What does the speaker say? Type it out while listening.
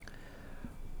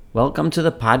Welcome to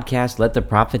the podcast, Let the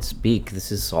Prophet Speak. This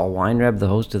is Saul Weinreb, the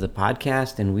host of the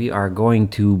podcast, and we are going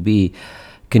to be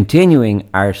continuing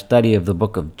our study of the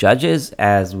book of Judges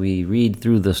as we read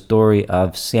through the story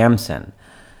of Samson.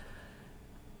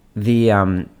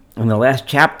 In the last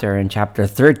chapter, in chapter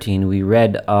 13, we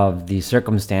read of the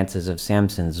circumstances of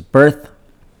Samson's birth.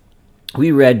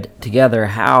 We read together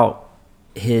how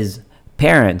his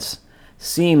parents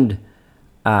seemed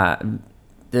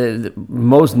the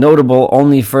most notable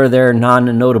only for their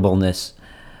non-notableness,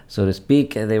 so to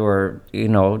speak. They were,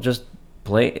 just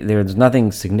there's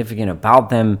nothing significant about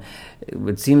them.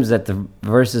 It seems that the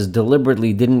verses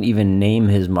deliberately didn't even name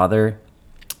his mother.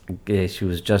 She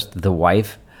was just the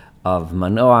wife of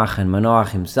Manoach, and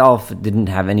Manoach himself didn't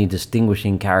have any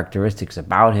distinguishing characteristics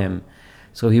about him.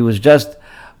 So he was just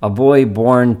a boy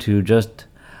born to just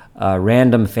a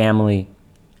random family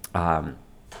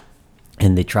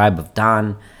in the tribe of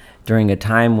Dan during a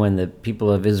time when the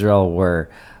people of Israel were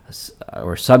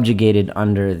subjugated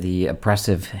under the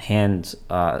oppressive hands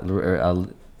of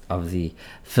the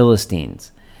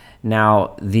Philistines.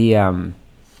 Now, the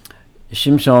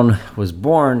Shimshon was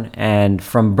born, and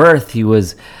from birth he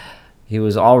was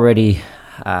already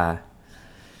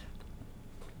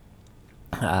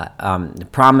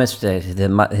promised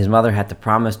that his mother had to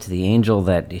promise to the angel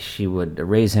that she would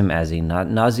raise him as a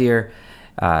Nazir,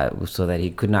 so that he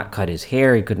could not cut his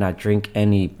hair, he could not drink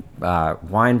any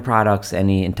wine products,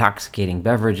 any intoxicating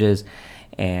beverages,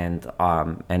 and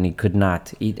he could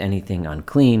not eat anything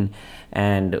unclean.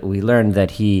 And we learned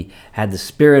that he had the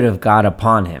Spirit of God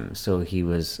upon him, so he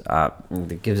was.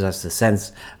 It gives us the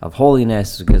sense of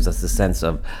holiness. It gives us the sense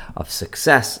of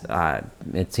success.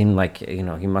 It seemed like he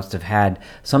must have had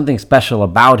something special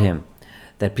about him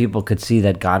that people could see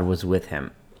that God was with him.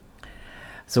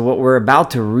 So what we're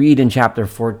about to read in chapter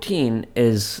 14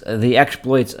 is the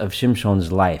exploits of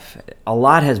Shimshon's life. A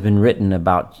lot has been written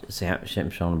about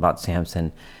Shimshon, about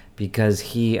Samson, because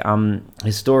his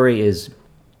story is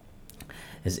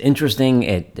interesting.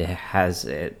 It has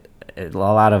a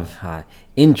lot of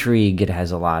intrigue. It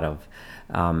has a lot of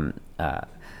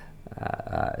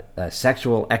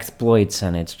sexual exploits,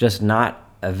 and it's just not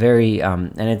a very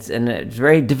and it's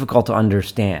very difficult to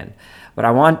understand. But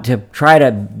I want to try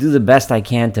to do the best I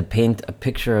can to paint a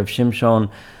picture of Shimshon.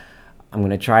 I'm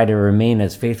going to try to remain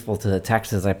as faithful to the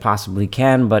text as I possibly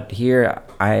can. But here,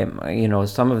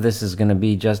 some of this is going to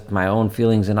be just my own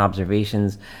feelings and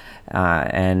observations,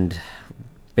 and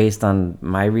based on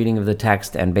my reading of the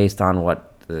text and based on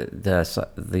what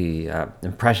the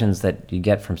impressions that you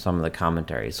get from some of the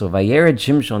commentaries. So, Vayered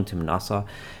Shimshon Timnasa.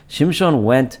 Shimshon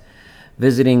went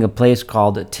visiting a place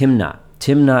called Timnah.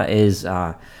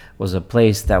 Timnah was a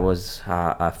place that was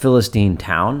a Philistine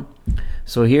town.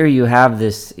 So here you have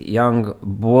this young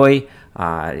boy.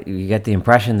 You get the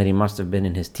impression that he must have been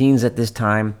in his teens at this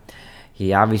time.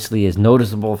 He obviously is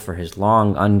noticeable for his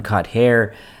long, uncut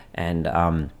hair and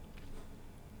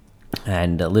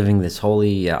living this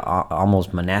holy,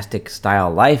 almost monastic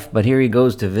style life. But here he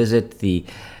goes to visit the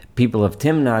people of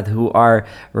Timnah, who are,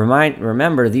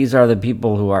 remember, these are the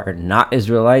people who are not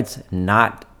Israelites,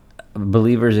 not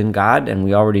believers in God, and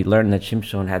we already learned that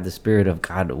Shimshon had the Spirit of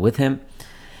God with him,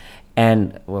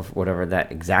 and whatever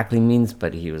that exactly means,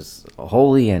 but he was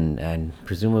holy and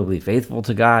presumably faithful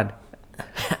to God.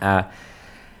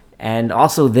 And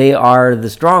also, they are the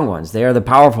strong ones. They are the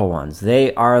powerful ones.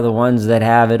 They are the ones that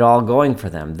have it all going for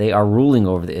them. They are ruling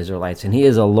over the Israelites, and he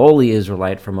is a lowly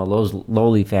Israelite from a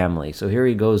lowly family. So here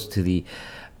he goes to the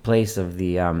place of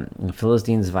the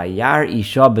Philistines, Vayar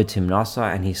Isha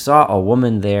b'Timnasa, and he saw a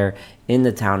woman there in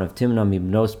the town of Timnah,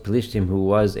 Mibnos Pelishtim, who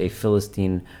was a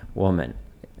Philistine woman.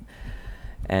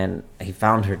 And he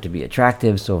found her to be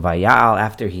attractive. So Vayal,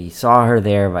 after he saw her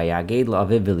there, Vayaged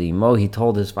la'aviv v'limo, he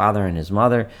told his father and his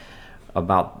mother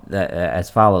about as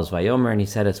follows. Vayomer, and he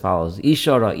said as follows: Isha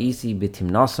ra'isi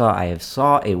b'Timnasa, I have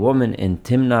saw a woman in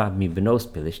Timnah, Mibnos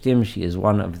Pelishtim. She is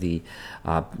one of the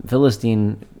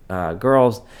Philistine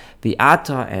girls, the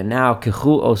Ata, and now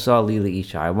Kechu Osa Lili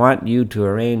Isha. I want you to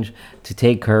arrange to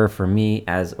take her for me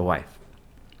as a wife.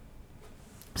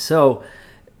 So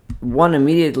one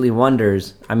immediately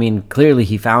wonders. I mean, clearly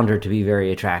he found her to be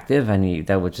very attractive, and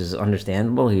which is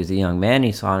understandable. He was a young man.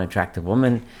 He saw an attractive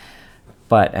woman,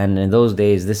 and in those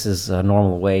days, this is a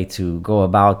normal way to go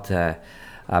about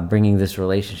bringing this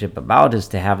relationship about, is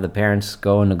to have the parents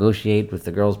go and negotiate with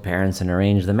the girl's parents and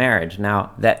arrange the marriage.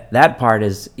 Now, that part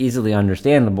is easily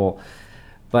understandable,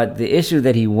 but the issue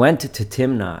that he went to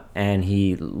Timnah and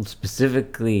he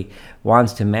specifically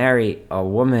wants to marry a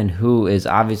woman who is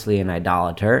obviously an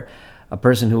idolater, a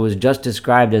person who was just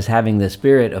described as having the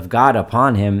Spirit of God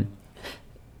upon him,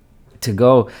 to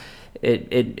go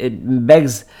it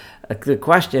begs the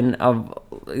question of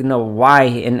why.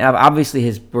 And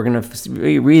obviously we're going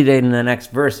to read it in the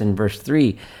next verse, in verse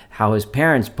 3, how his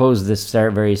parents posed this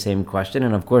very same question,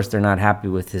 and of course they're not happy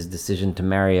with his decision to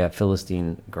marry a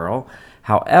Philistine girl.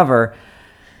 However,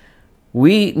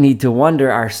 we need to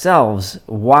wonder ourselves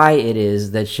why it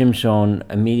is that Shimshon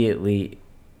immediately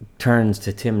turns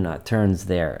to Timnah, turns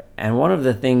there. And one of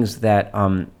the things that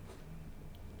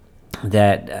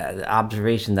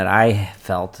observation that I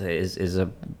felt is a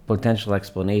potential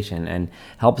explanation and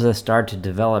helps us start to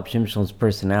develop Shimshon's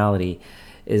personality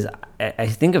is I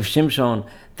think of Shimshon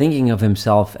thinking of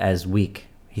himself as weak.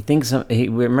 He thinks of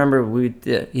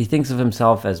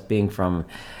himself as being from,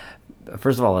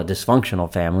 first of all, a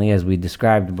dysfunctional family, as we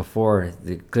described before.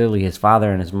 Clearly, his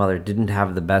father and his mother didn't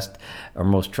have the best or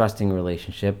most trusting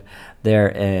relationship.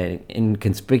 They're an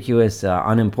inconspicuous,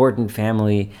 unimportant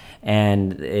family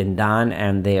and in Dan,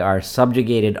 and they are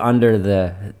subjugated under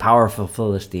the powerful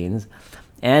Philistines.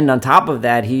 And on top of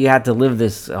that, he had to live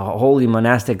this holy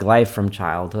monastic life from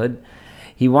childhood.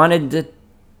 He wanted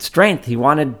strength. He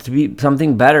wanted to be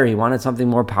something better. He wanted something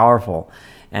more powerful.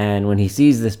 And when he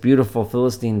sees this beautiful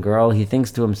Philistine girl, he thinks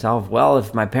to himself, well,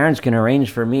 if my parents can arrange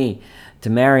for me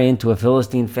to marry into a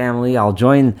Philistine family, I'll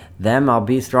join them. I'll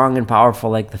be strong and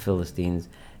powerful like the Philistines.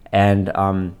 And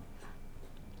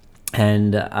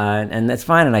that's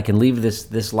fine, and I can leave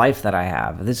this life that I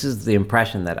have. This is the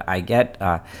impression that I get.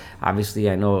 Obviously,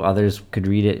 I know others could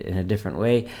read it in a different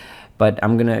way, but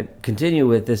I'm going to continue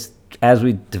with this as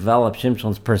we develop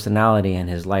Shimshon's personality and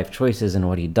his life choices and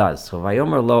what he does. So,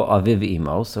 Vayomer lo aviv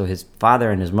imo, so his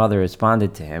father and his mother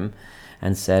responded to him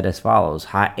and said as follows,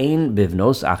 Ha'ein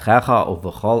bivnos achecha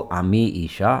uv'chol ami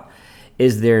isha,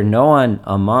 is there no one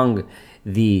among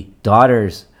the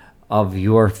daughters of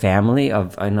your family,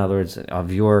 in other words,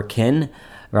 of your kin,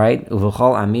 right?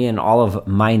 Uv'chol ami, and all of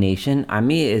my nation.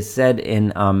 Ami is said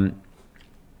in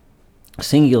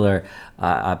singular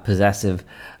possessive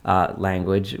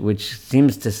language, which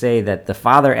seems to say that the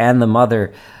father and the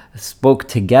mother spoke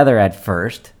together at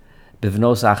first,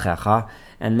 bivnos achecha,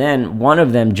 and then one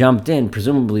of them jumped in,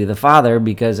 presumably the father,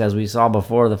 because as we saw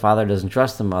before, the father doesn't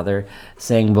trust the mother,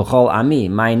 saying, B'chol ami,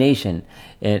 my nation,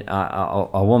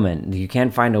 a woman. You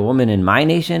can't find a woman in my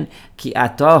nation. Ki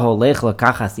ata holech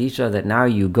lekachas isha, that now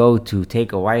you go to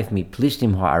take a wife, mi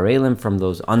plishtim ha'arelim, from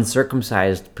those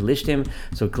uncircumcised plishtim.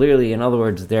 So clearly, in other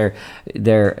words, they're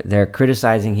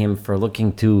criticizing him for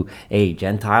looking to a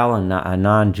Gentile, a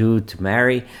non-Jew, to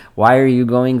marry. Why are you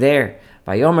going there?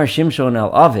 Vayomer Shimshon el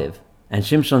aviv. And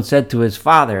Shimshon said to his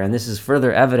father, and this is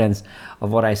further evidence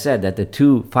of what I said, that the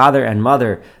two, father and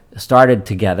mother, started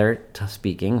together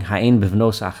speaking, Ha'in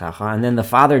bivnos achacha, and then the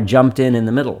father jumped in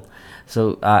the middle,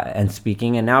 so and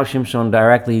speaking, and now Shimshon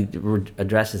directly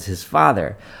addresses his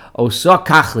father. Osa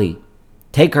kachli,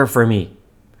 take her for me,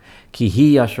 ki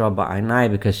hi yashra ba'anai,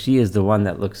 because she is the one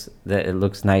that it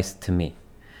looks nice to me.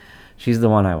 She's the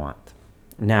one I want.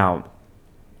 Now,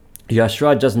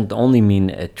 Yashra doesn't only mean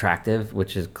attractive,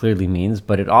 which it clearly means,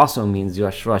 but it also means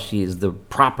Yashra, she is the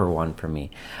proper one for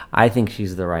me. I think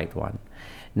she's the right one.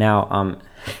 Now,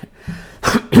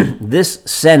 this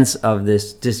sense of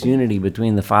this disunity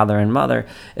between the father and mother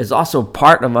is also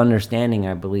part of understanding,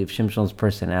 I believe, Shimshon's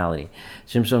personality.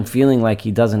 Shimshon feeling like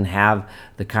he doesn't have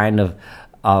the kind of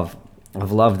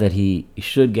love that he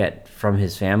should get from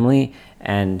his family,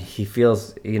 and he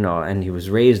feels, and he was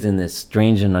raised in this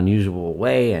strange and unusual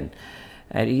way, and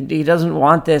he doesn't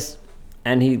want this,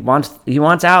 and he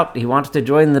wants out. He wants to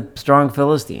join the strong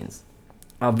Philistines.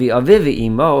 Aviv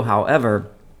imo,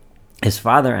 however, his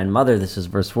father and mother, this is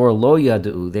verse 4, lo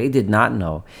yadu, they did not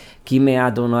know, ki me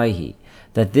Adonaihi,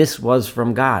 that this was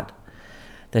from God.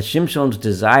 That Shimshon's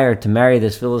desire to marry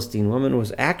this Philistine woman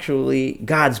was actually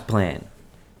God's plan.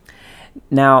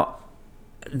 Now,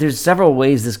 there's several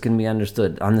ways this can be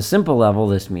understood. On the simple level,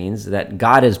 this means that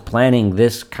God is planning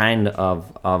this kind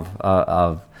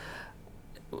of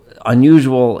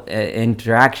unusual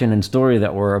interaction and story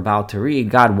that we're about to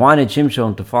read. God wanted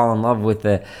Shimshon to fall in love with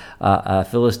a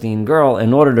Philistine girl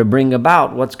in order to bring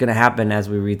about what's going to happen as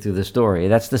we read through the story.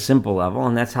 That's the simple level,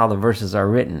 and that's how the verses are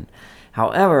written.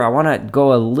 However, I want to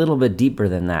go a little bit deeper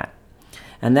than that,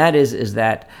 and that is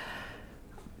that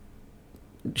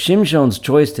Shimshon's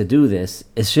choice to do this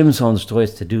is Shimshon's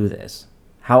choice to do this.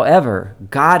 However,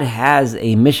 God has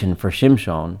a mission for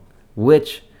Shimshon,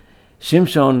 which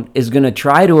Shimshon is going to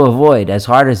try to avoid as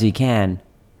hard as he can,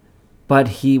 but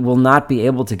he will not be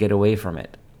able to get away from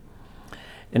it.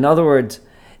 In other words,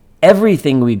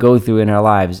 everything we go through in our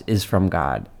lives is from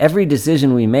God. Every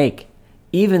decision we make,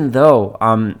 even though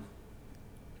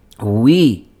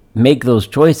we make those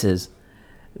choices,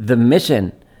 the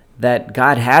mission that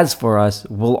God has for us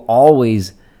will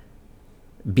always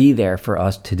be there for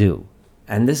us to do.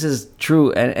 And this is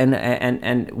true,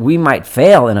 and we might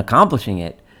fail in accomplishing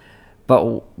it,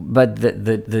 but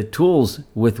the tools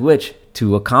with which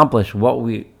to accomplish what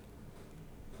we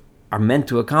are meant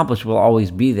to accomplish will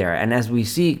always be there. And as we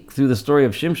see through the story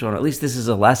of Shimshon, at least this is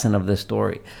a lesson of this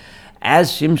story.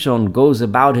 As Shimshon goes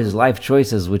about his life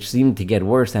choices, which seem to get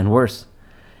worse and worse,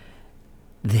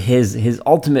 his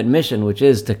ultimate mission, which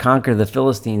is to conquer the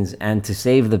Philistines and to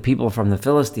save the people from the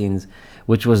Philistines,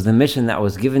 which was the mission that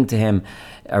was given to him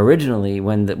originally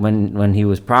when he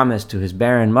was promised to his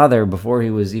barren mother before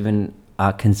he was even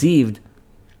conceived,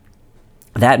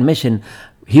 that mission,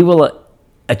 he will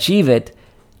achieve it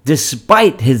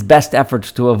despite his best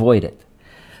efforts to avoid it.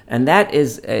 And that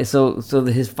is, so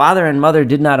his father and mother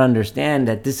did not understand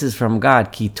that this is from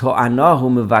God. Ki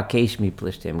to'anahu mevakesh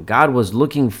miplishtim. God was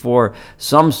looking for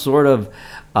some sort of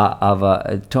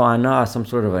a to'anah, some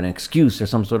sort of an excuse or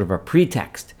some sort of a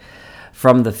pretext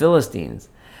from the Philistines.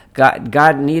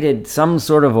 God needed some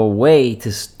sort of a way to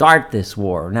start this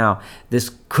war. Now,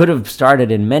 this could have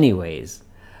started in many ways,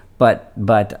 but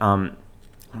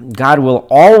God will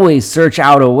always search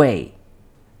out a way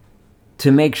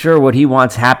to make sure what he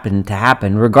wants to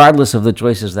happen, regardless of the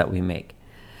choices that we make.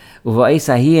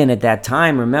 And at that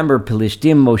time, remember,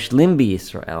 Pelishtim moshlim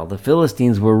Israel. The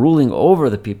Philistines were ruling over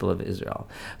the people of Israel.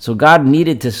 So God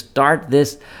needed to start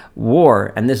this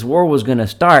war, and this war was going to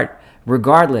start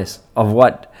regardless of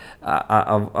what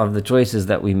of the choices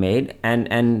that we made,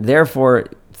 and therefore,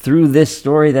 through this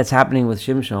story that's happening with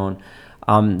Shimshon,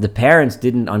 the parents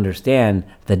didn't understand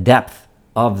the depth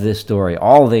of this story.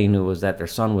 All they knew was that their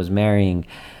son was marrying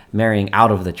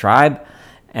out of the tribe,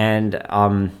 and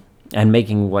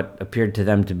making what appeared to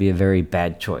them to be a very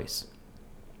bad choice.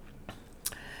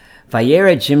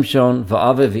 Vayered Shimshon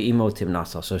va'ave ve'imo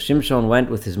Timnasa. So Shimshon went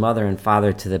with his mother and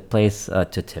father to the place to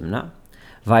Timnah.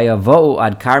 Vayavo'u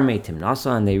ad karmei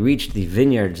Timnasa, and they reached the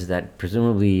vineyards that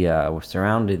presumably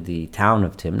surrounded the town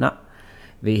of Timnah.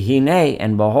 V'hinei,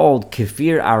 and behold,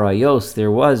 kefir arayos,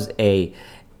 there was a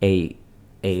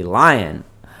lion,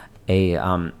 a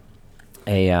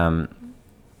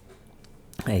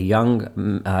young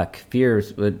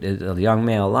kefir, a young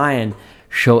male lion,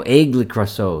 sho'eg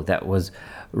likraso, that was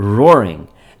roaring,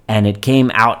 and it came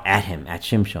out at him, at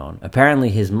Shimshon. Apparently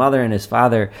his mother and his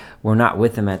father were not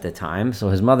with him at the time, so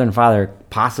his mother and father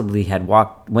possibly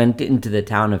went into the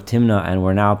town of Timnah and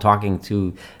were now talking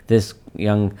to this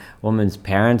young woman's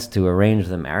parents to arrange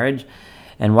the marriage.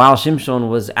 And while Shimshon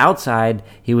was outside,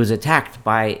 he was attacked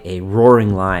by a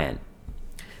roaring lion.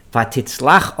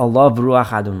 Vatitzlach alav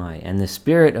ruach Adonai, and the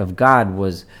Spirit of God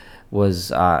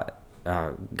got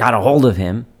a hold of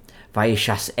him.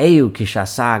 Vayishaseu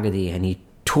kishasagadi, and he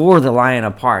tore the lion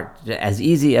apart as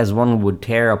easy as one would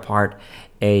tear apart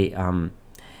a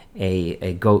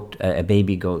goat, a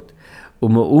baby goat.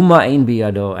 Uma ein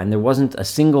biyado, and there wasn't a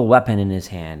single weapon in his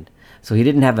hand. So he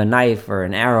didn't have a knife or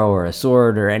an arrow or a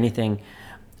sword or anything.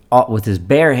 With his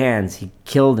bare hands, he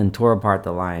killed and tore apart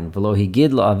the lion. V'lo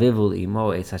higid lo avivu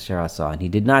imo es asher asa, and he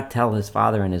did not tell his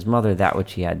father and his mother that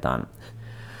which he had done.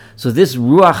 So this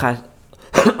ruach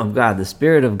of God, the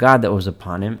Spirit of God that was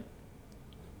upon him,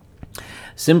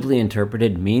 simply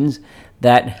interpreted means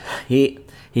that he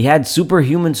had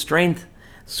superhuman strength,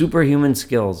 superhuman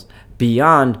skills,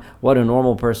 beyond what a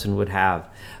normal person would have.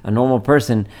 A normal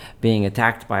person being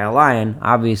attacked by a lion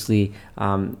obviously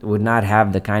would not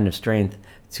have the kind of strength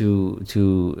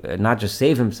to not just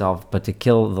save himself, but to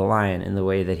kill the lion in the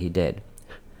way that he did.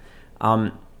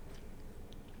 But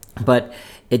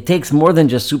it takes more than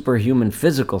just superhuman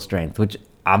physical strength, which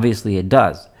obviously it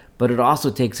does, but it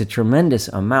also takes a tremendous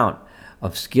amount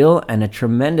of skill and a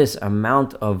tremendous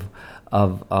amount of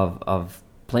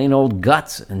plain old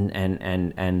guts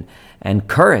and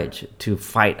courage to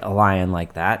fight a lion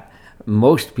like that.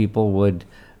 Most people would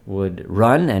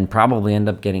run and probably end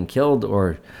up getting killed,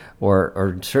 or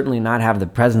certainly not have the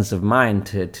presence of mind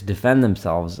to defend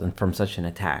themselves from such an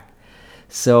attack.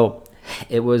 So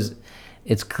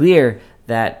it's clear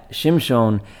that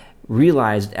Shimshon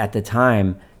realized at the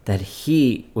time that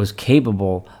he was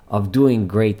capable of doing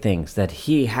great things, that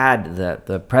he had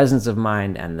the presence of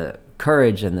mind and the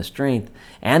courage and the strength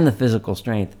and the physical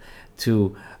strength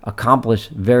to accomplish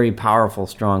very powerful,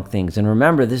 strong things. And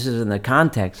remember, this is in the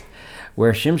context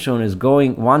where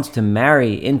Shimshon wants to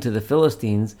marry into the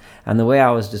Philistines, and the way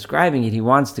I was describing it, he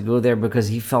wants to go there because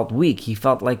he felt weak. He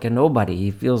felt like a nobody. He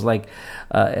feels like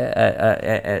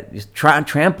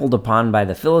trampled upon by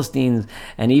the Philistines,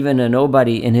 and even a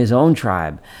nobody in his own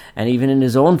tribe, and even in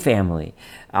his own family.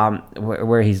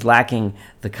 where he's lacking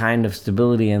the kind of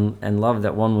stability and love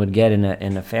that one would get in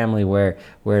a family where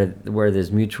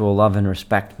there's mutual love and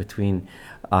respect between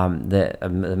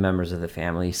the members of the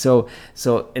family. So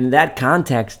in that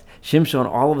context, Shimshon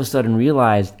all of a sudden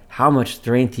realized how much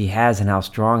strength he has and how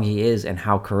strong he is and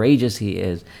how courageous he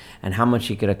is and how much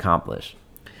he could accomplish.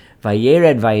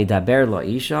 Vayered vayidaber lo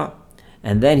isha,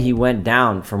 and then he went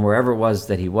down from wherever it was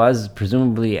that he was,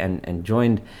 presumably, and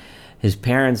joined his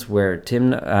parents where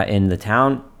Timnah in the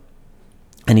town,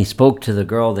 and he spoke to the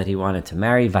girl that he wanted to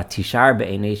marry, Vatishar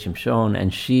be'enei Shimshon,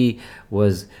 and she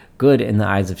was good in the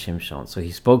eyes of Shimshon. So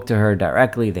he spoke to her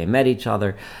directly. They met each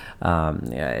other,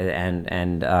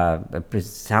 and it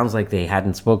sounds like they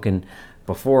hadn't spoken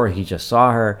before. He just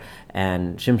saw her,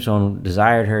 and Shimshon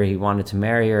desired her. He wanted to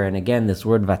marry her. And again, this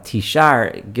word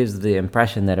Vatishar gives the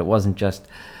impression that it wasn't just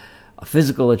a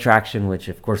physical attraction, which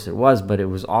of course it was, but it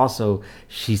was also,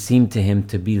 she seemed to him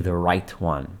to be the right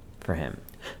one for him.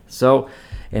 So,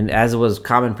 and as was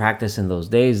common practice in those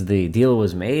days, the deal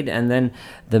was made, and then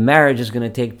the marriage is going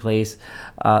to take place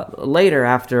later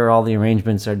after all the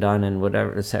arrangements are done and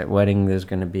whatever wedding there's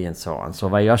going to be and so on. So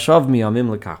Vayashav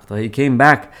miyamim lekachta, he came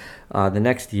back the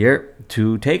next year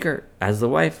to take her as the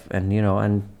wife, and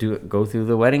go through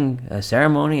the wedding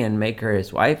ceremony and make her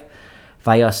his wife.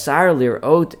 Vayasar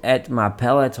lirot et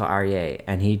mapelet ha'aryeh,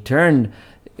 and he turned.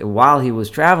 While he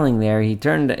was traveling there,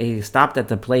 he stopped at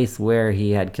the place where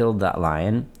he had killed that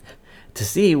lion to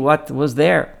see what was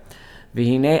there.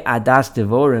 V'hinei adas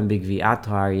devorim b'gvi'at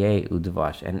ha'aryeh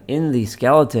udvash, and in the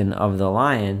skeleton of the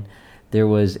lion there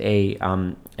was a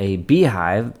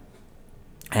beehive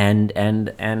and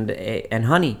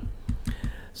honey.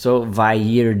 So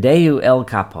vayirdehu el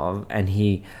kapov, and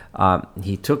he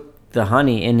took the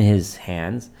honey in his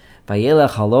hands.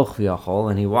 Vayelech haloch v'yachol,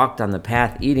 and he walked on the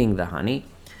path eating the honey.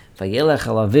 Vayelech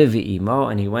alaviv v'imo,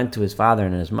 and he went to his father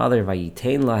and his mother.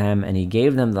 Vayitein lahem, and he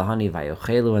gave them the honey.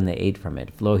 Vayochelu, and they ate from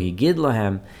it. V'lo higid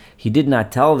lahem, he did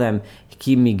not tell them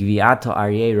ki migviato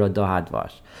aryeh rodo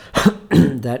hadvash,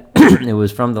 that it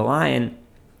was from the lion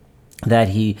that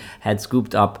he had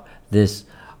scooped up this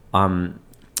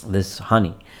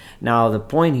honey. Now the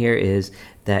point here is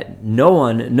that no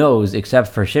one knows except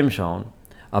for Shimshon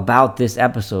about this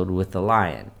episode with the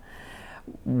lion.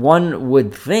 One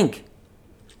would think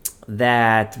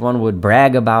that one would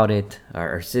brag about it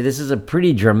or say this is a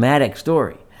pretty dramatic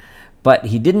story, but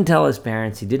he didn't tell his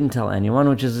parents, he didn't tell anyone,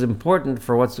 which is important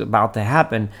for what's about to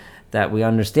happen, that we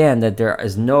understand that there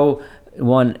is no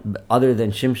one other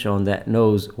than Shimshon that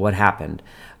knows what happened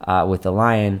with the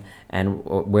lion and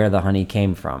where the honey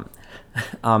came from.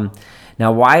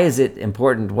 Now, why is it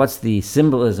important? What's the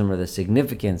symbolism or the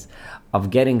significance of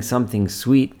getting something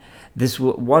sweet?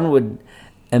 One would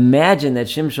imagine that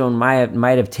Shimshon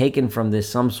might have taken from this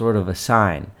some sort of a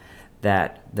sign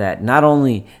that not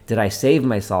only did I save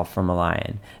myself from a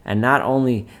lion, and not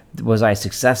only was I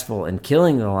successful in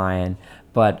killing the lion,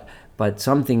 but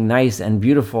something nice and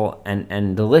beautiful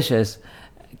and delicious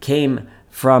came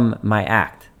from my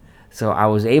act. So I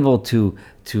was able to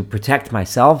protect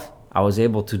myself, I was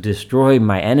able to destroy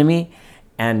my enemy,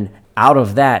 and out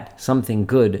of that, something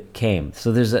good came.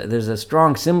 So there's a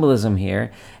strong symbolism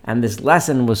here, and this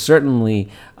lesson was certainly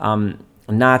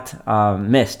not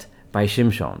missed by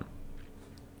Shimshon.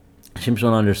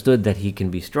 Shimshon understood that he can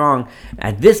be strong.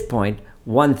 At this point,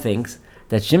 one thinks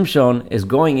that Shimshon is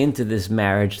going into this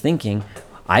marriage thinking,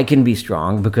 I can be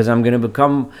strong because I'm going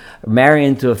to marry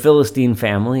into a Philistine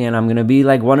family, and I'm going to be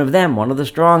like one of them, one of the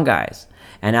strong guys.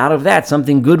 And out of that,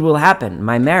 something good will happen.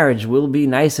 My marriage will be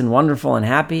nice and wonderful and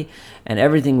happy, and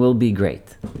everything will be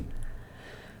great.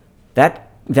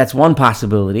 That's one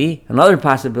possibility. Another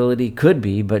possibility could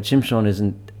be, but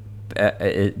Shimshon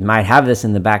might have this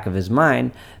in the back of his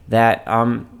mind, that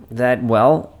I'm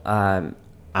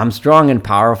strong and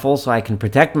powerful, so I can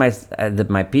protect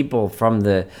my people from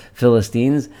the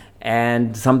Philistines,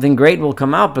 and something great will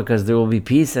come out because there will be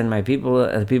peace, and my people,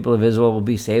 the people of Israel, will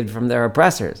be saved from their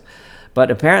oppressors. But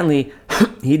apparently,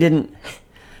 he didn't.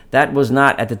 That was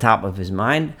not at the top of his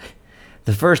mind.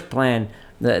 The first plan,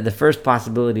 the first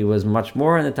possibility, was much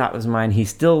more on the top of his mind. He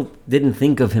still didn't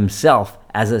think of himself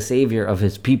as a savior of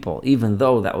his people, even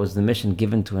though that was the mission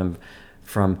given to him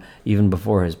from even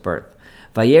before his birth.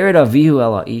 Vayered avihu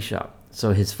el ha'isha.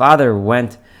 So his father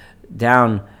went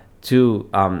down to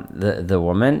the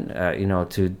woman,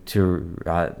 to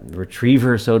retrieve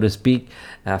her, so to speak,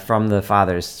 from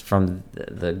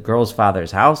the girl's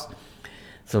father's house.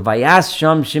 So Vayas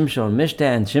Sham Shimshon Mishta,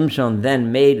 and Shimshon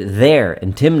then made there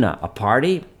in Timnah a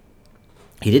party.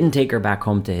 He didn't take her back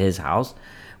home to his house,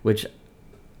 which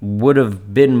would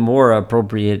have been more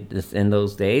appropriate in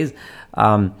those days.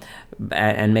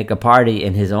 and make a party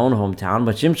in his own hometown,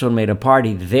 but Shimshon made a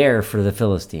party there for the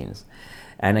Philistines.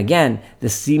 And again,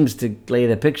 this seems to lay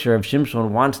the picture of Shimshon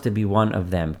wants to be one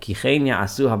of them. Kichenya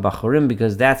asu habachurim,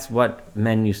 because that's what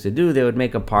men used to do. They would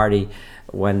make a party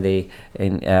when they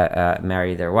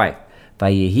marry their wife.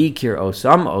 Vayehi kir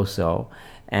osam oso,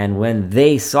 and when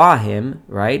they saw him,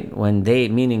 right, when they,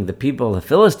 meaning the people, the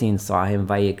Philistines saw him,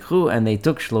 vayikhu, and they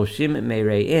took shloshim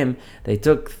mereim, they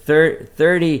took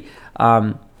 30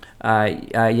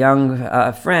 young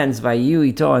friends, vayu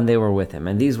ito, and they were with him.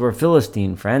 And these were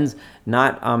Philistine friends,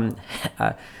 not to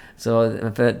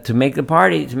make the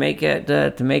party, to make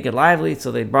it lively.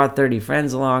 So they brought 30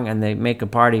 friends along, and they make a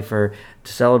party to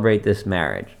celebrate this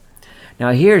marriage.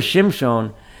 Now here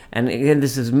Shimshon, and again,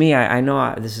 this is me. I know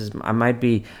I might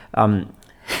be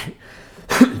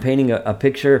painting a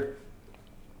picture.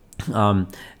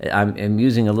 I'm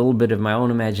using a little bit of my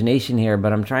own imagination here,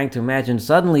 but I'm trying to imagine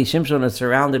suddenly Shimshon is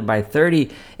surrounded by 30,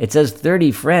 it says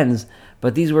 30 friends,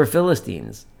 but these were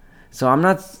Philistines. So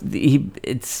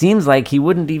it seems like he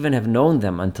wouldn't even have known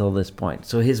them until this point.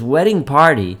 So his wedding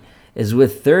party is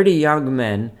with 30 young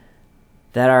men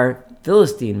that are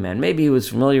Philistine men. Maybe he was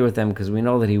familiar with them because we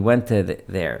know that he went to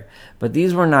there. But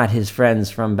these were not his friends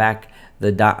from back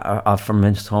from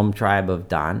his home tribe of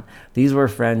Dan. These were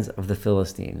friends of the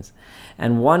Philistines.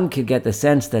 And one could get the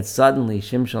sense that suddenly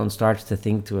Shimshon starts to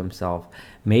think to himself,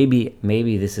 maybe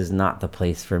this is not the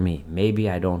place for me. Maybe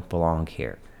I don't belong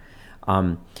here.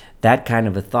 That kind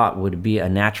of a thought would be a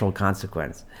natural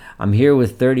consequence. I'm here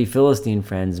with 30 Philistine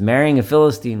friends, marrying a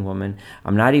Philistine woman.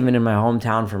 I'm not even in my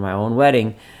hometown for my own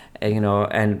wedding,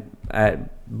 but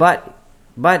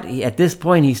at this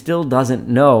point he still doesn't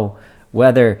know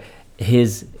whether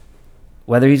he's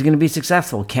going to be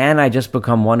successful. Can I just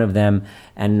become one of them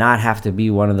and not have to be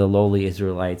one of the lowly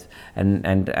Israelites,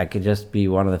 and I could just be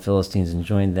one of the Philistines and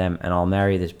join them, and I'll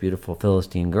marry this beautiful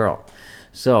Philistine girl?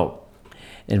 So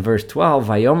in verse 12,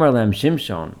 Vayomer lem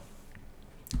Shimshon.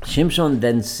 Shimshon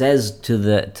then says to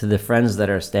the friends that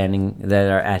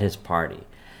are at his party.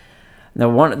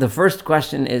 Now, the first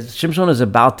question is, Shimshon is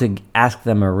about to ask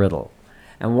them a riddle,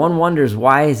 and one wonders,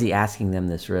 why is he asking them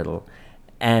this riddle,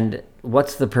 and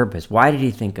what's the purpose? Why did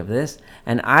he think of this?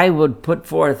 And I would put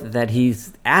forth that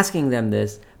he's asking them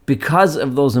this because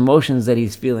of those emotions that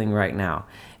he's feeling right now.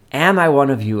 Am I one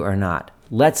of you or not?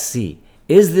 Let's see.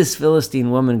 Is this Philistine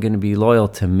woman going to be loyal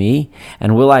to me?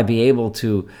 And will I be able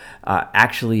to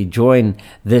actually join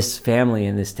this family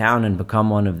in this town and become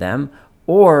one of them?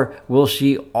 Or will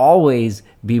she always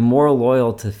be more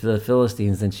loyal to the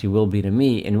Philistines than she will be to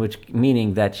me,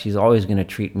 meaning that she's always going to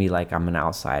treat me like I'm an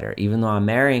outsider. Even though I'm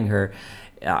marrying her,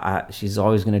 she's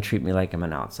always going to treat me like I'm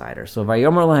an outsider. So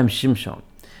Vayomer lahem Shimshon.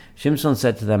 Shimshon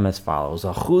said to them as follows,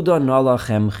 Achuda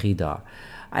nolachem chida.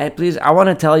 I want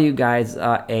to tell you guys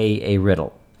a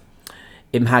riddle.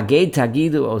 Im haged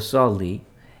tagidu osoli,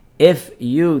 if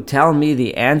you tell me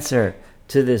the answer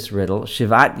to this riddle,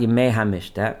 shivat yimei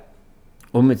hamishta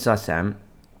umitzasem,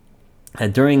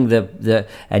 during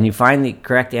and you find the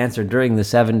correct answer during the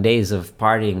 7 days of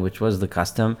partying, which was the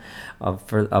custom of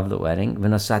the wedding.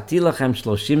 V'nosati lachem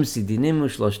shloshim sidinim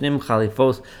u'shloshim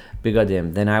chalifos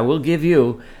bigadim. Then I will give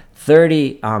you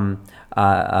 30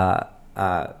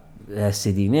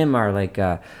 sidinim, are like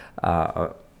a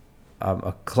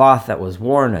cloth that was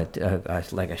worn,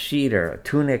 like a sheet or a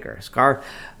tunic or a scarf,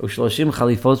 ushloshim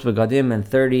chalifos begadim, and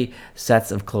 30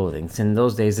 sets of clothing. So in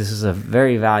those days, this is a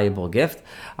very valuable gift.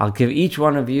 I'll give each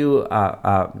one of you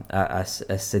a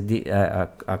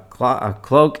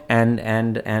cloak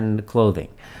and clothing,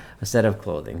 a set of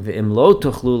clothing.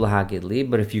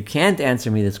 But if you can't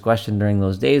answer me this question during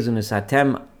those days, and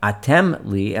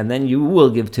then you will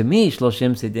give to me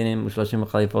shloshim sidinim, shloshim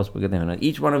chalifos begadim.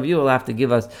 Each one of you will have to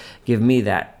give me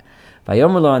that.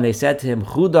 And they said to him,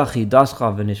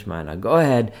 go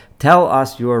ahead, tell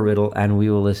us your riddle, and we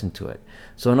will listen to it.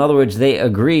 So in other words, they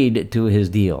agreed to his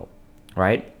deal,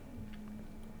 right?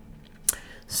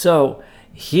 So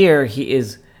here he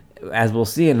is, as we'll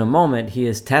see in a moment, he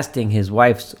is testing his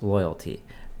wife's loyalty,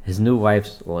 his new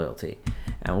wife's loyalty.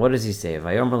 And what does he say? And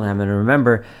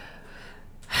remember,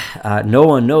 no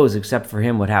one knows except for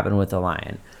him what happened with the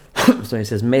lion. So he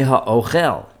says, Meha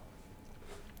ochel,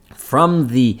 from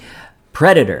the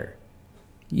predator,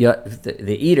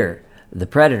 the eater, the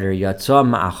predator, yatzah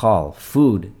ma'achal,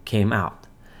 food came out.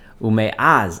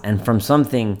 Ume'az, and from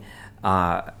something,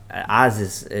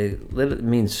 az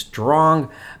means strong,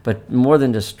 but more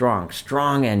than just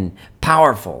strong and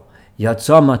powerful.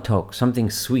 Yatzah matok, something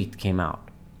sweet came out.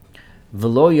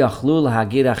 V'lo yachlu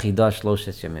lahagir achida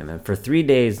shloshes yamim, and for 3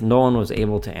 days no one was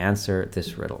able to answer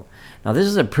this riddle. Now this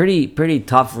is a pretty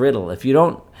tough riddle. If you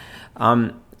don't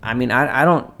I mean, I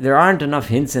don't. There aren't enough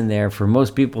hints in there for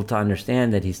most people to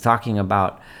understand that he's talking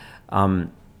about a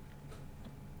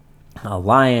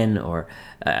lion or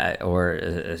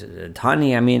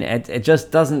honey. I mean, it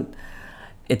just doesn't.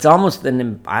 It's almost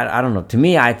I don't know. To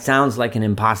me, it sounds like an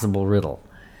impossible riddle.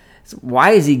 So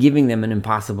why is he giving them an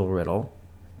impossible riddle?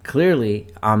 Clearly,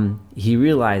 he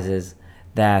realizes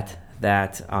that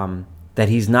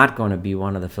he's not going to be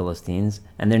one of the Philistines,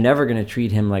 and they're never going to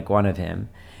treat him like one of him,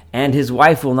 and his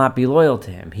wife will not be loyal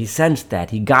to him. He sensed that.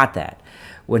 He got that.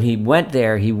 When he went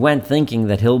there, he went thinking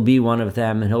that he'll be one of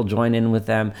them and he'll join in with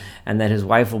them and that his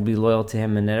wife will be loyal to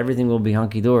him and that everything will be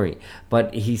hunky-dory.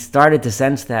 But he started to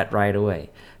sense that right away.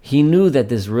 He knew that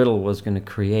this riddle was going to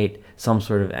create some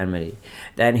sort of enmity.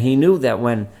 And he knew that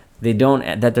when they're not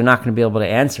going to be able to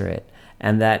answer it,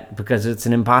 and that because it's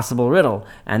an impossible riddle,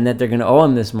 and that they're going to owe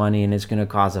him this money and it's going to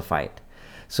cause a fight.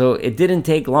 So it didn't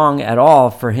take long at all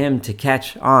for him to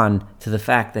catch on to the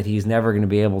fact that he's never going to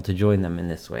be able to join them in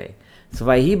this way. So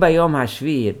Vayhi Bayom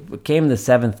Hashvi, it came the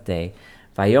seventh day.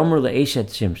 Vayomer le'eshet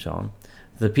Shimshon.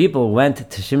 The people went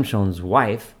to Shimshon's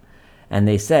wife, and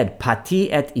they said,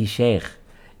 Pati et isheich.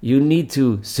 You need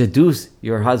to seduce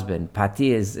your husband.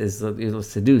 Pati is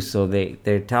seduce. So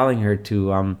they're telling her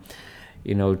to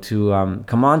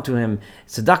come on to him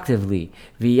seductively.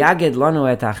 V'yaged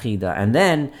lanu et achida. And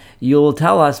then you'll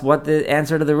tell us what the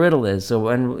answer to the riddle is.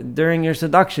 So during your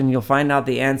seduction, you'll find out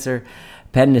the answer.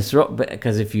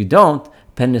 Because if you don't,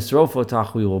 pen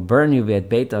nisrofotach, we will burn you v'et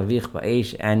beit avich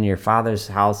ba'esh, and your father's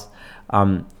house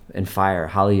in fire.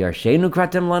 Hali yarshenu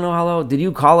kratem lanu halo. Did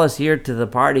you call us here to the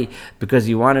party because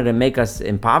you wanted to make us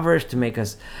impoverished, to make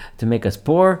us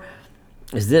poor?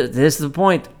 Is this the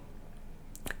point?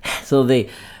 So they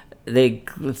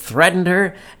threatened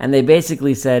her, and they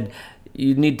basically said,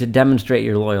 you need to demonstrate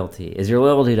your loyalty. Is your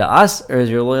loyalty to us, or is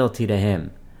your loyalty to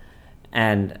him?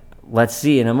 And let's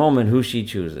see in a moment who she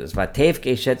chooses. Vatev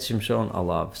keshet Shimshon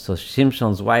alav. So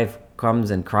Shimshon's wife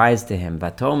comes and cries to him.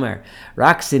 Vatomer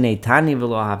rak sineitani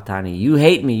v'lo ahavtani. You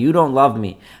hate me, you don't love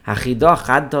me. Hachidoch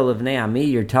chadta levnei ami.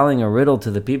 You're telling a riddle to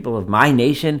the people of my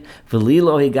nation.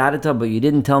 V'lilo higadata, but you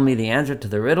didn't tell me the answer to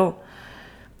the riddle.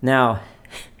 Now,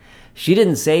 she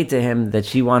didn't say to him that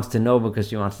she wants to know because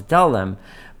she wants to tell them,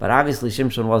 but obviously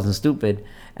Shimshon wasn't stupid,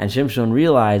 and Shimshon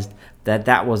realized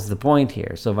that was the point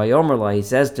here. So Vayomer la, he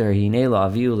says to her, Hinei lo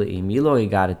aviu le'imi lo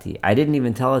higadati. I didn't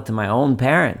even tell it to my own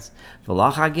parents.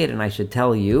 V'lach hagid, and I should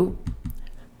tell you?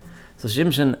 So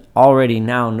Shimshon already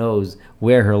now knows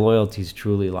where her loyalties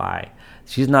truly lie.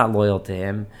 She's not loyal to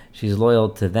him. She's loyal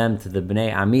to them, to the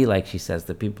Bnei Ami, like she says,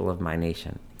 the people of my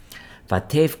nation.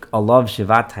 Vatef alav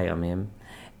shivat hayamim.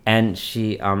 And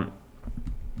she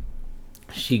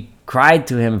cried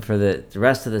to him for the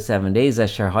rest of the 7 days,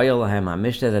 Asher hayolahem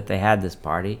hamishta, that they had this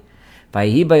party.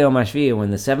 Vayhi bayom hashvi, when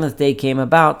the seventh day came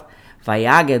about,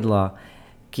 vayaged la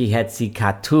ki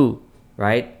hetzikatu,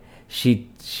 right? He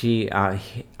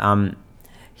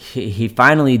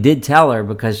finally did tell her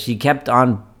because she kept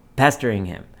on pestering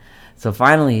him. So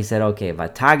finally he said, okay,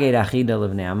 vataged achida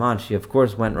livnei aman. She of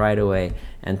course went right away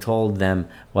and told them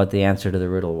what the answer to the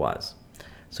riddle was.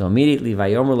 So immediately,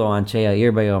 Vayomer lo anshei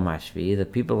ha'ir bayom hashvi, the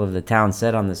people of the town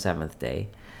said on the seventh day,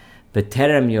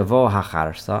 B'terem yovo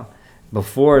hacharsa,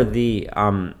 before the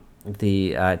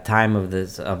time of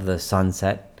the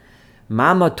sunset,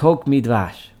 Mama tok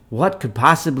midvash. What could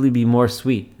possibly be more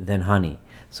sweet than honey?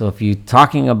 So if you're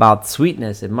talking about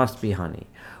sweetness, it must be honey.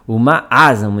 Uma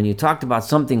azam, when you talked about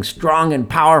something strong and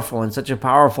powerful in such a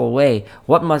powerful way,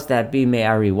 what must that be,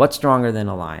 Me'ari? What's stronger than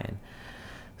a lion?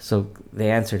 So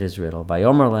they answered his riddle.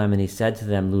 Vayomer lem, and he said to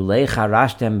them, Lulei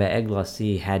charashtem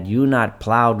be'eglasi, had you not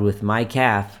plowed with my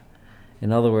calf,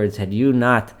 in other words, had you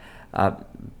not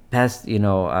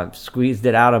squeezed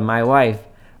it out of my wife,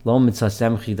 lo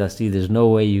mitzasem chidasi, there's no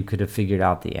way you could have figured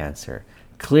out the answer.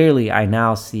 Clearly, I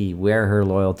now see where her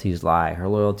loyalties lie. Her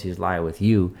loyalties lie with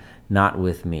you, not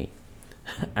with me.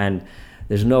 And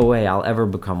there's no way I'll ever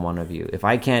become one of you. If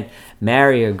I can't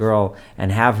marry a girl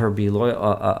and have her be loyal,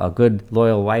 a good,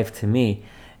 loyal wife to me,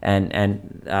 and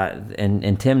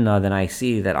Timnah, then I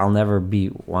see that I'll never be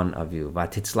one of you.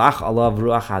 Vatitzlach alav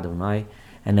ruach Adonai.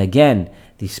 And again,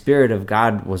 the Spirit of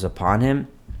God was upon him.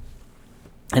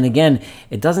 And again,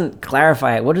 it doesn't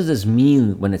clarify what does this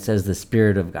mean when it says the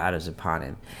Spirit of God is upon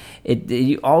him. It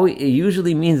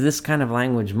usually means this kind of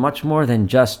language much more than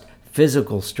just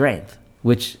physical strength,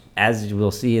 which, as you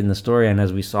will see in the story and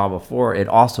as we saw before, it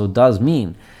also does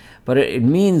mean. But it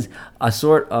means a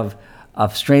sort of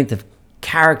strength of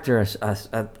character,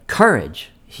 a courage.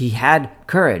 He had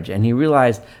courage, and he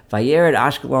realized Vayered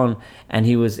Ashkelon, and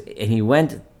he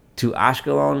went to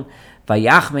Ashkelon.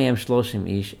 Vayach mehem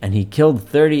shloshim ish, and he killed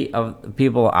 30 of the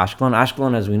people of Ashkelon.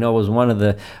 Ashkelon, as we know, was one of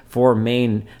the 4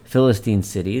 main Philistine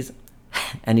cities.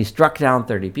 And he struck down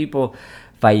 30 people.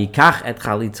 Vayikach et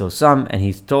chalitzosam, and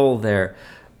he stole their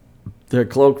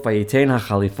cloak. Vayitein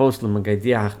hachalifos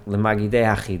lemagidei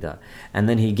hachida, and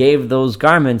then he gave those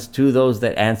garments to those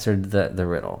that answered the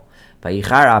riddle.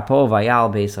 Vayichar apo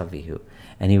vayal beis avihu,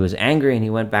 and he was angry and he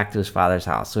went back to his father's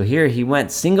house. So here he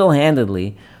went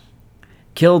single-handedly,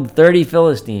 killed 30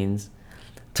 Philistines,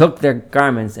 took their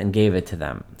garments and gave it to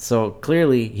them. So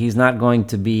clearly he's not going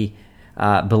to be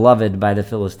beloved by the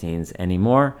Philistines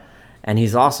anymore. And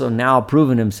he's also now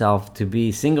proven himself to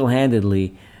be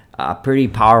single-handedly a pretty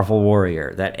powerful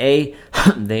warrior. That A,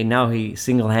 he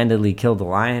single-handedly killed a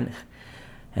lion,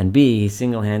 and B, he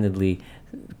single-handedly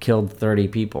killed 30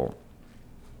 people.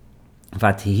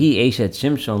 Vatihi eshet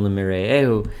Shimshon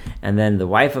lemireehu, and then the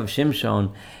wife of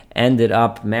Shimshon ended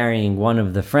up marrying one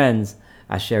of the friends,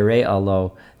 Asherei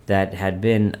Alo, that had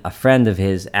been a friend of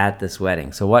his at this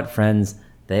wedding. So what friends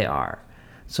they are.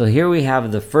 So here we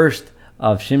have the first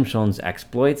of Shimshon's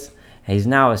exploits. He's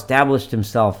now established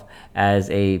himself as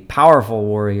a powerful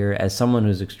warrior, as someone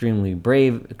who's extremely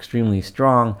brave, extremely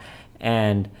strong,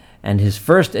 and his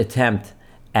first attempt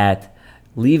at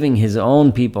leaving his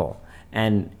own people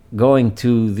and going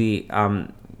to the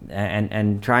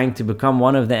and trying to become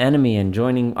one of the enemy and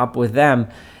joining up with them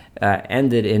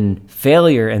ended in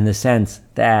failure, in the sense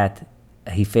that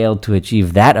he failed to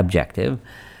achieve that objective,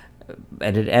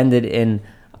 and it ended in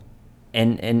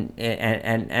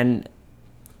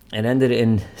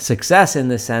success, in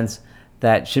the sense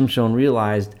that Shimshon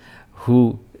realized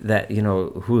who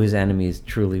his enemies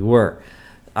truly were.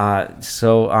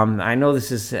 So I know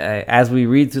this is, as we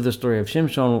read through the story of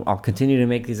Shimshon, I'll continue to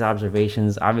make these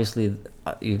observations. Obviously,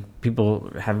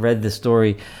 people have read this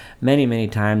story many, many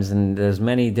times, and there's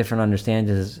many different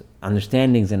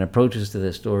understandings and approaches to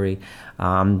this story.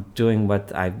 I'm doing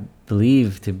what I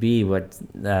believe to be what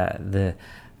the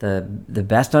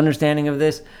best understanding of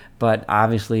this, but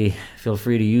obviously feel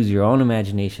free to use your own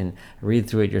imagination, read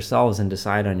through it yourselves, and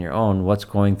decide on your own what's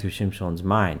going through Shimshon's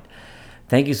mind.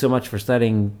 Thank you so much for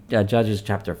studying Judges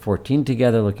chapter 14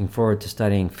 together. Looking forward to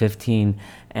studying 15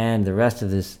 and the rest of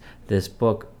this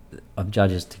book of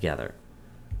Judges together.